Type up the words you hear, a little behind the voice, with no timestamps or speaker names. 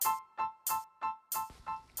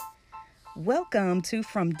Welcome to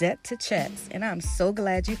From Debt to Checks, and I'm so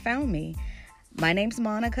glad you found me. My name's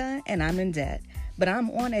Monica, and I'm in debt, but I'm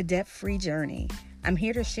on a debt-free journey. I'm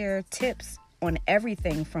here to share tips on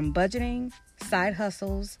everything from budgeting, side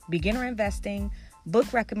hustles, beginner investing,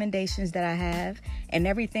 book recommendations that I have, and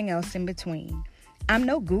everything else in between. I'm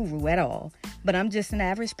no guru at all, but I'm just an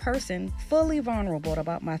average person, fully vulnerable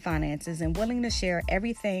about my finances and willing to share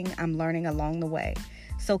everything I'm learning along the way.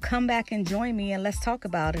 So come back and join me and let's talk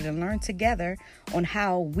about it and learn together on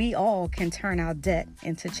how we all can turn our debt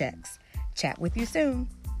into checks. Chat with you soon.